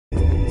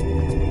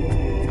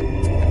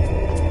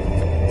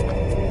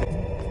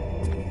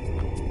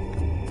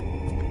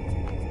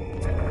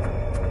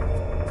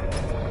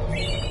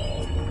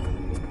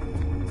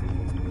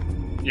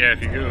Yeah,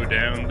 if you go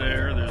down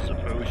there, there's a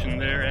potion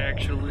there,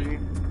 actually.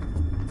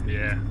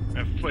 Yeah,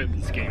 I've played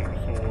this game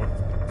before.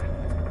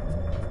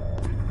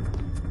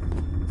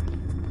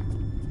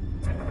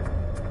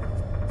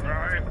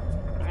 I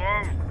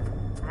love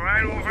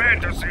Final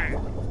Fantasy.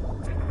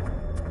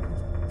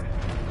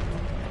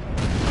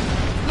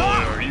 Boy,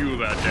 are you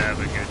about to have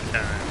a good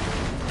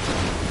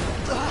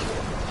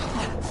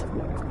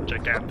time.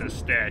 Check out this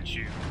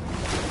statue.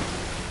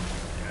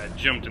 Yeah, I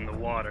jumped in the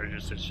water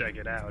just to check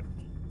it out.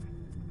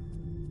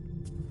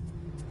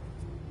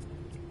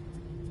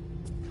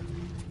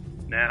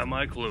 Now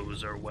my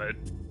clothes are wet.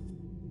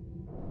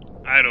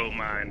 I don't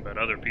mind, but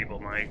other people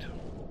might.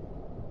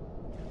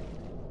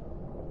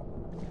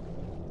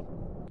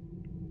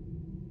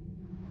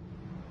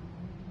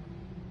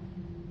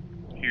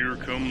 Here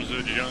comes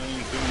a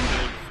giant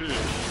undead fish.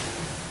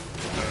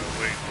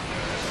 Wait,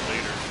 that's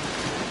later.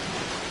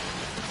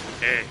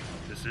 Hey,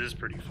 this is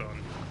pretty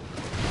fun.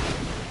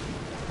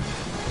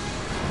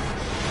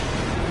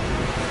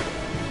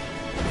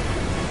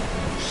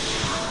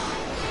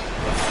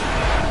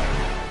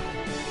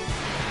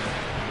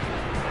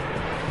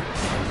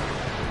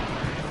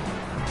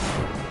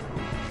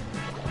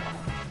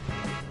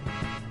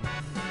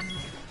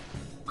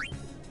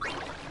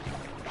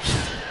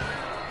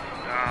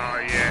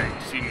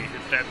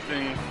 That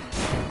thing.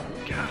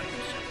 God.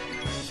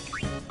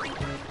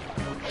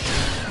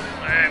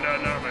 And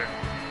another.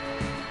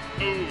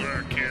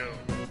 Overkill.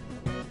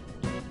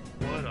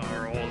 What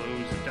are all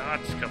those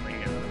dots coming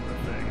out of the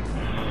thing?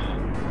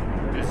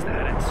 Is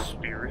that its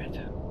spirit?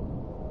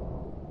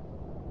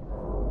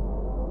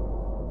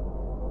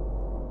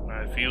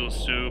 I feel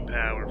so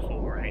powerful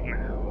right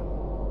now.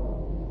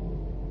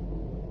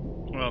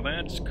 Well,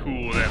 that's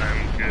cool that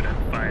I'm good at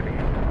fighting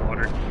in the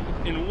water.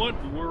 In what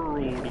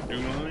world do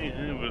I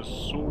have a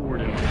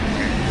sword in my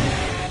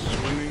hand?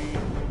 Swimming?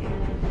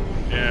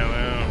 Yeah,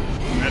 well,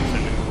 that's a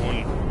new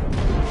one.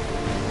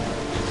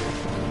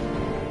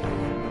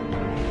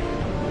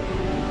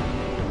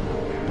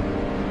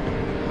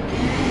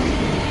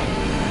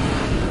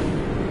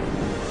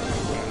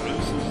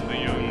 This is the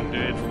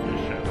undead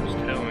fish I was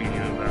telling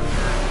you about.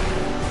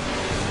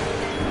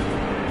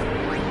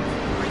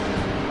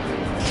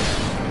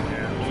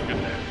 Yeah, look at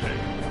that thing.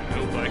 I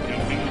hope I can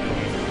beat it.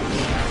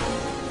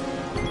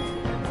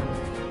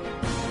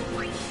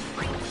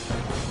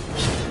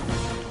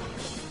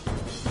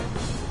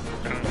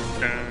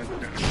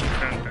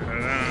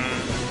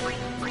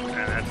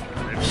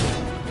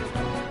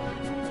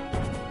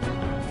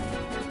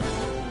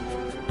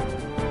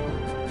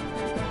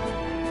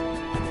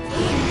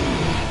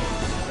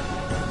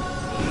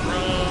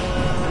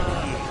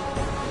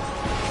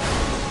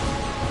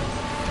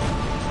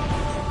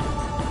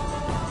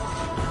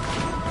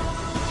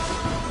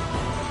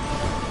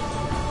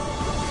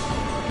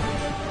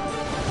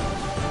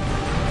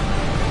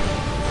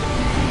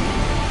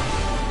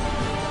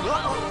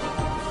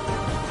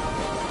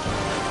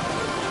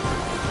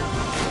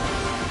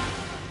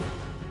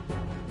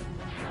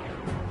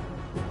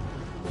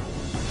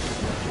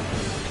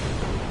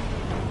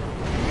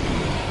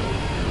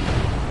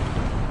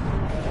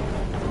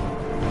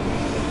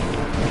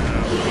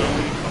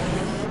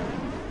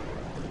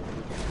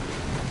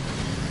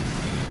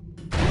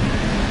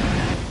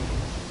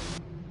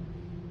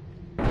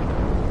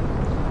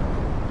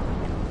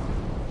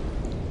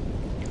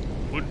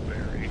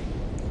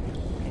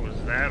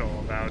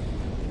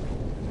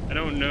 I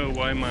don't know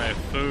why my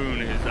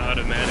phone is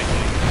automatically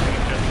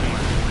synced up to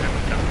my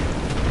laptop.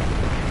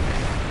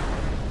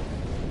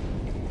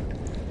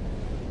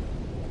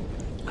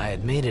 I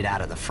had made it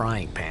out of the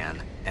frying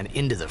pan and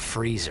into the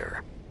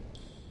freezer.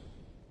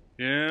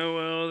 Yeah,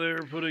 well,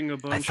 they're putting a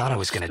bunch I thought I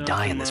was going to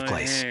die in this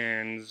place.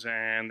 Hands,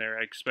 and they're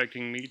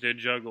expecting me to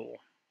juggle.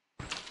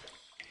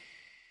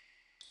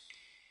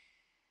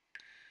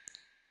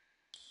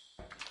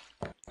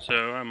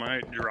 So I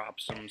might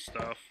drop some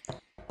stuff.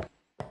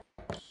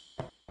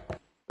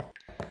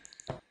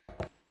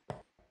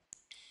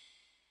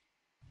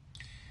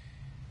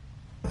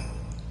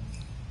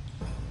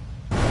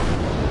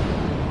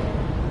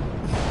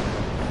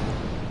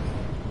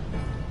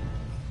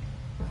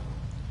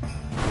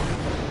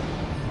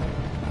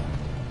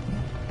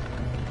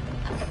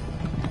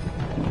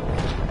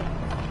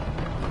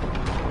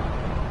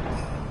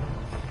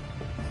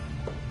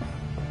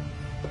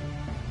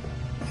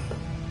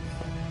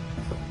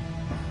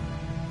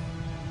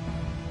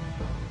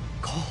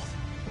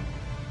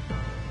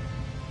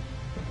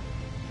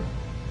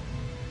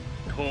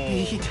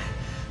 Need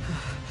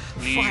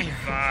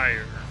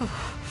fire.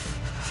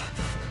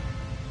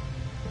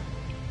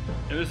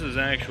 And this is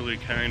actually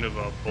kind of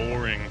a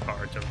boring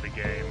part of the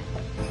game.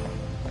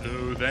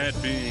 Though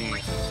that being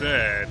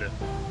said,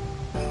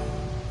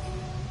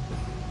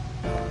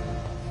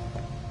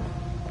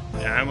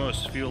 I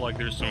almost feel like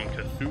there's some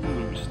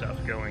Cthulhu stuff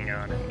going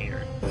on in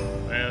here.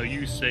 Well,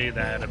 you say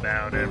that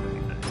about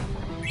everything.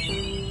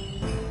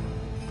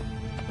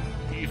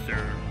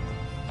 Ether.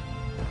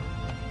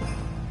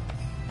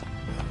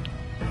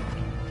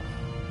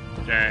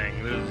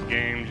 Dang, this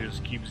game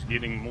just keeps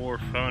getting more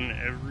fun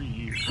every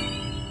year.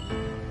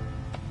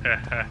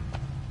 Haha.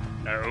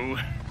 No.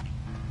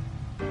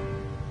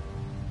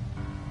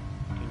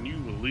 Can you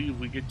believe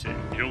we get to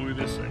enjoy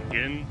this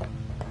again?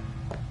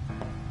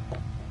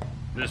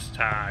 This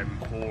time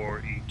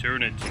for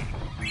eternity.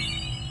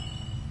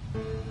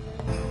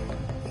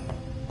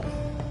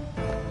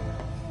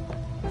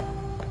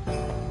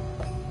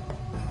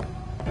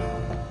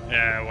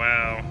 Yeah,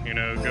 wow, you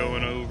know,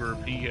 going over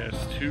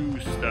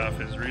PS2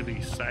 stuff is really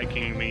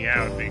psyching me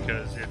out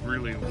because it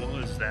really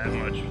was that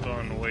much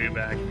fun way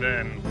back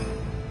then.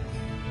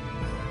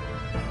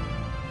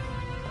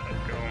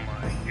 Like, oh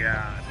my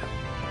god.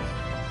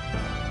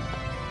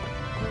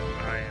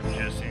 I am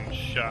just in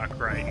shock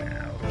right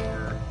now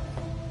over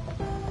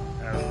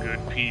how good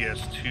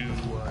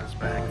PS2 was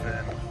back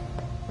then.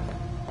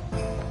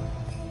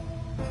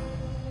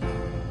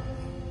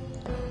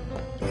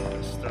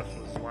 This stuff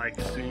was like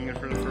seeing it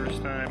for the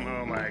first time.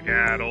 Oh my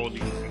god, all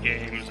these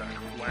games are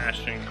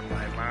flashing in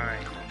my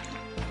mind.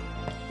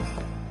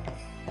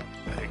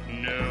 Like,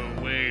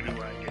 no way do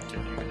I get to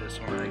do this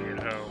when I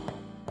get home.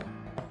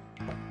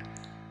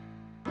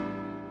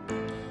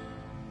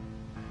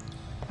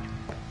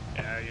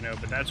 Yeah, you know,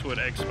 but that's what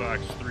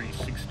Xbox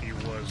 360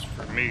 was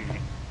for me.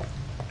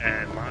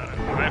 And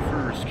my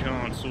first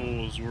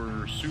consoles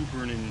were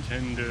Super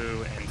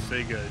Nintendo and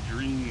Sega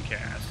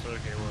Dreamcast.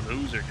 Okay, well,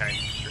 those are kind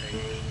of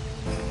strange.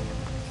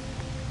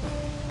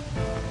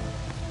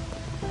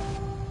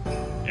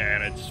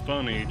 And it's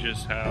funny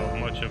just how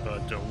much of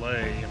a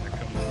delay and a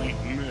complete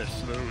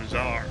miss those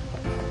are.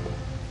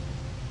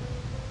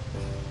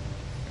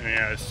 And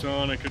yeah,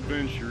 Sonic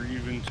Adventure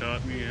even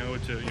taught me how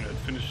to, you know,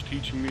 finished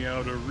teaching me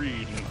how to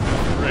read in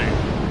 5th grade.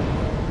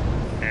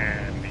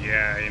 And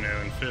yeah, you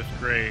know, in 5th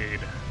grade,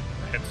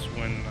 that's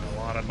when a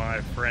lot of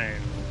my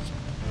friends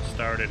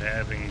started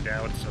having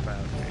doubts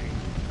about me.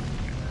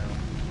 You know,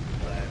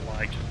 I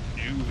liked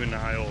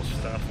juvenile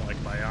stuff like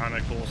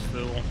Bionicle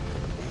still.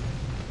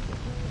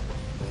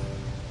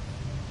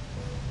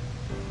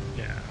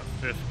 Yeah,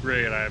 5th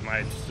grade I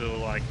might still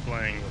like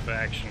playing with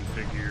action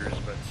figures,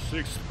 but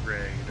 6th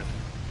grade,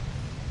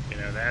 you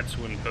know, that's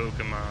when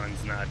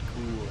Pokemon's not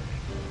cool anymore.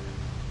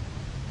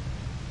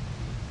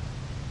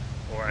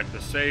 Or at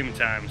the same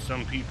time,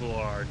 some people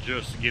are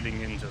just getting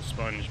into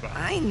SpongeBob.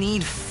 I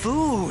need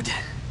food.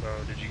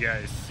 Oh, did you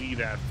guys see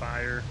that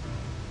fire?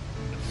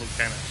 It looked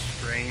kind of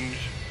strange.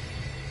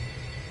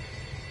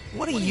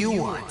 What do you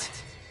want?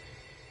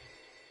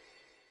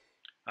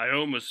 I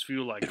almost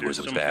feel like there's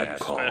something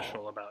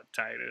special about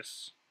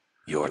Titus.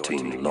 Your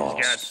team lost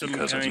He's got some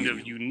because kind of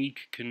of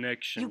unique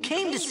connection. You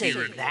came to say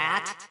Spirit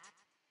that? World.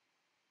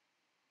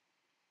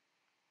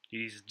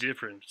 He's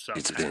different somehow.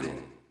 It's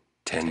been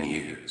 10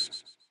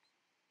 years.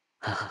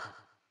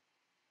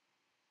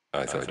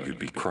 I thought you'd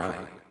be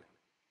crying.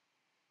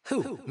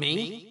 Who,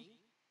 me?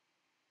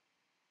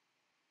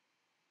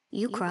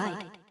 You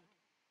cried.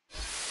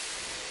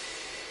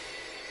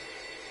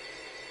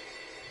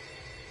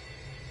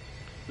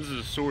 This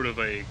is sort of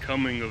a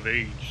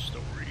coming-of-age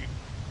story.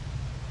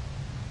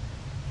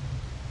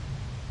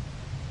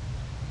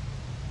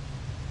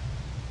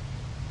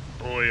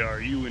 Boy,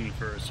 are you in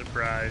for a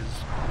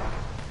surprise.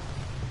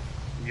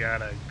 You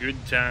got a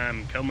good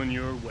time coming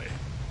your way.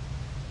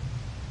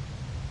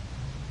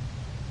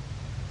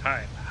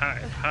 Hype,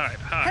 hype, hype,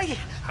 hype, Hey,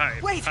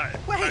 hype, wait,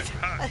 hype, wait!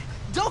 hype, hype.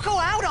 Don't go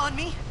out on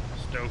me!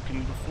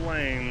 Stoking the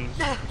flames.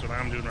 That's what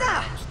I'm doing right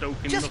now. I'm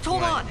stoking the flames. Just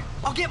hold on.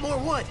 I'll get more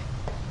wood.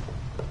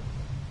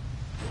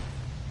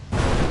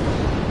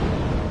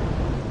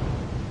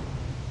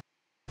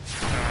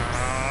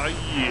 Ah,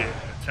 yeah.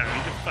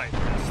 Time to fight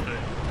this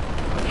thing.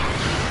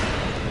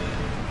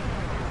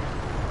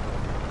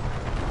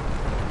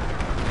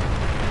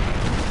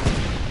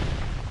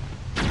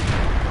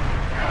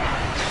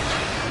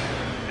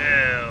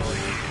 Hell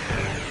yeah.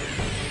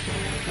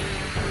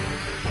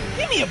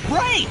 Give me a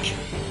break!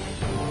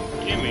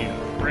 Give me a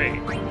break.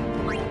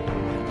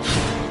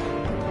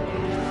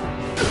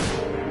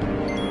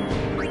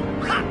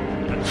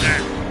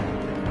 Attack.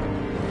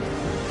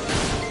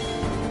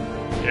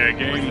 Yeah,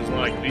 games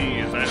like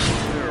these, I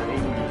think there are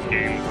always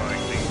games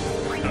like these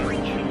for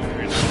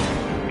children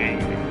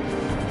gaming,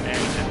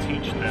 and to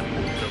teach them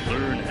to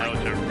learn how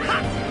to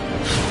read.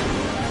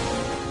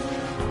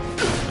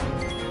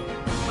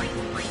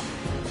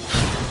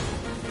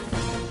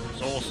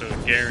 It's also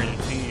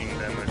guaranteeing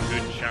them a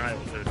good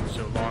childhood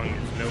so long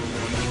as no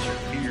one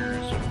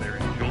interferes with their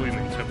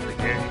enjoyment of the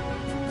game.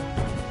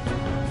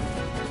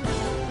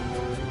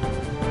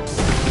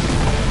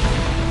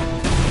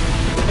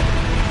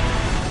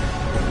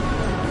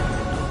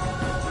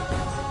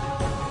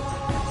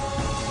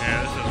 Yeah,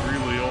 this is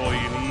really all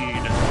you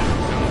need to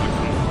become a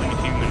complete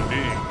human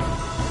being.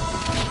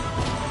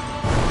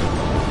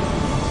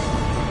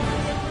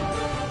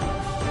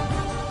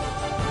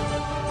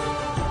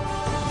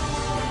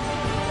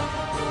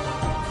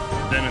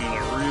 Then in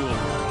the real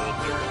world,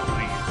 there's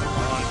these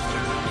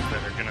monsters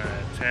that are gonna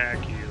attack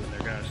you, and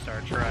they're gonna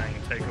start trying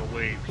to take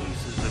away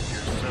pieces of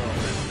yourself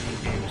and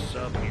leave you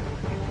subhuman.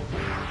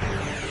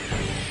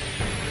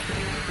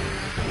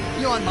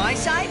 You on my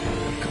side?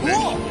 Cool!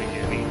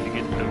 Eventually, I need to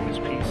get those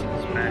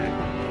pieces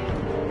back.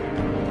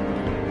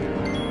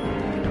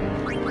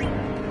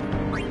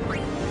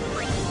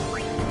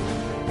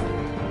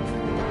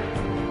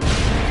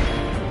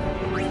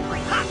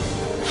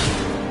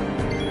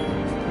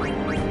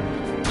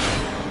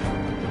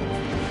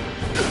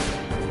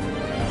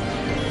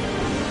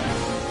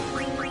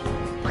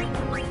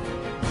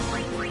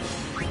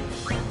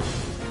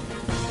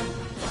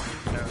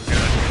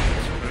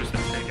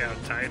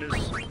 Titus.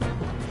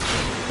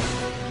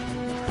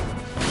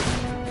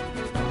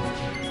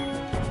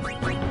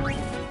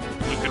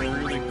 Looking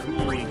really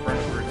cool in front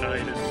of her,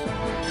 Titus.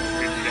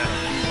 Because you gotta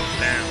shoot us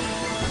down.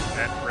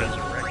 That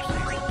resurrects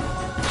you.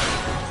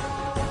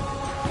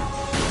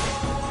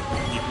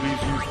 Can you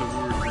please use the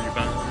word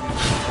revive?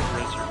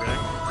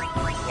 Resurrect?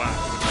 Why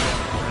would you want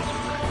to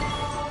resurrect?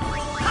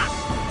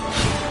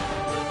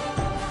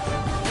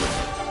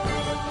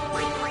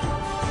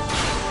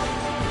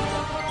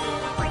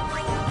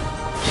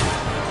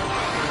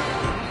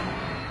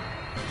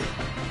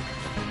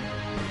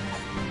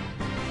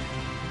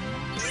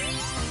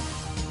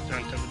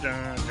 Dun dun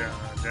dun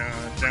dun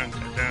dun dun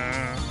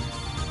dun.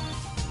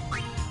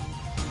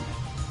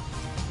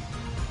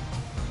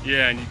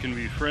 Yeah, and you can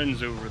be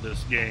friends over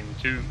this game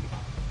too.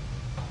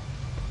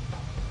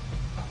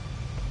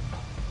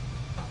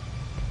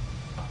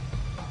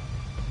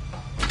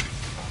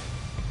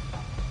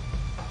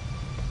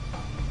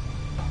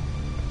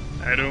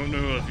 I don't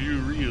know if you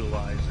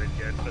realize it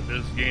yet, but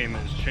this game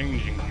is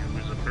changing you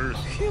as a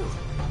person. Phew.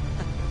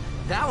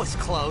 That was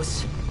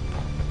close.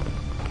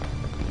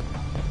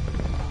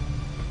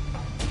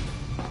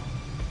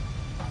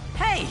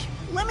 Hey,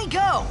 let me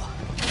go!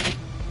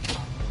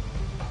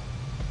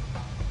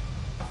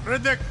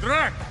 Redek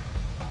Drak!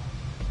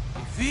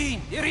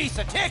 Vin,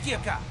 Irisa,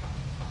 Tekiaka!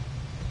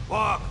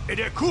 Wag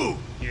Edeku!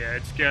 Yeah,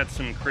 it's got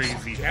some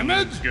crazy Damn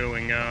it! things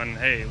going on.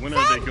 Hey, when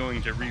are they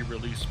going to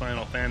re-release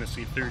Final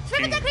Fantasy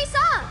 13?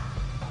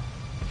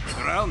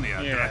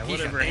 Dralmia Yeah,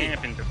 whatever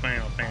happened to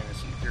Final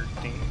Fantasy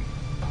 13?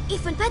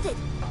 Ifan Petit,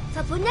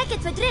 sa puneket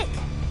Fedrik.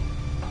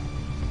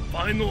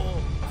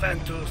 Final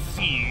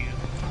Fantasy.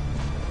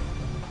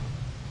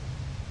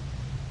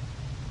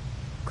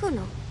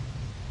 Kuno.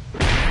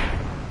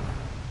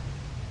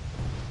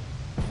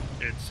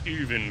 It's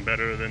even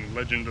better than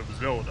Legend of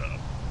Zelda.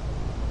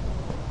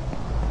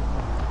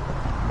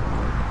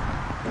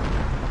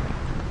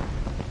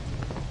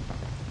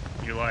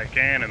 You like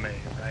anime,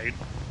 right?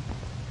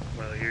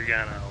 Well, you're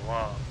gonna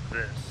love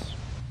this.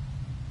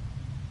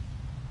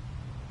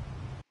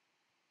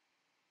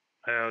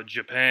 How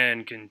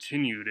Japan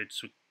continued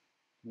its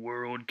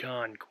world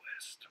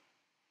conquest.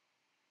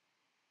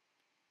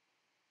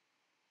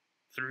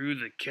 Through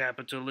the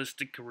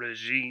capitalistic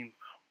regime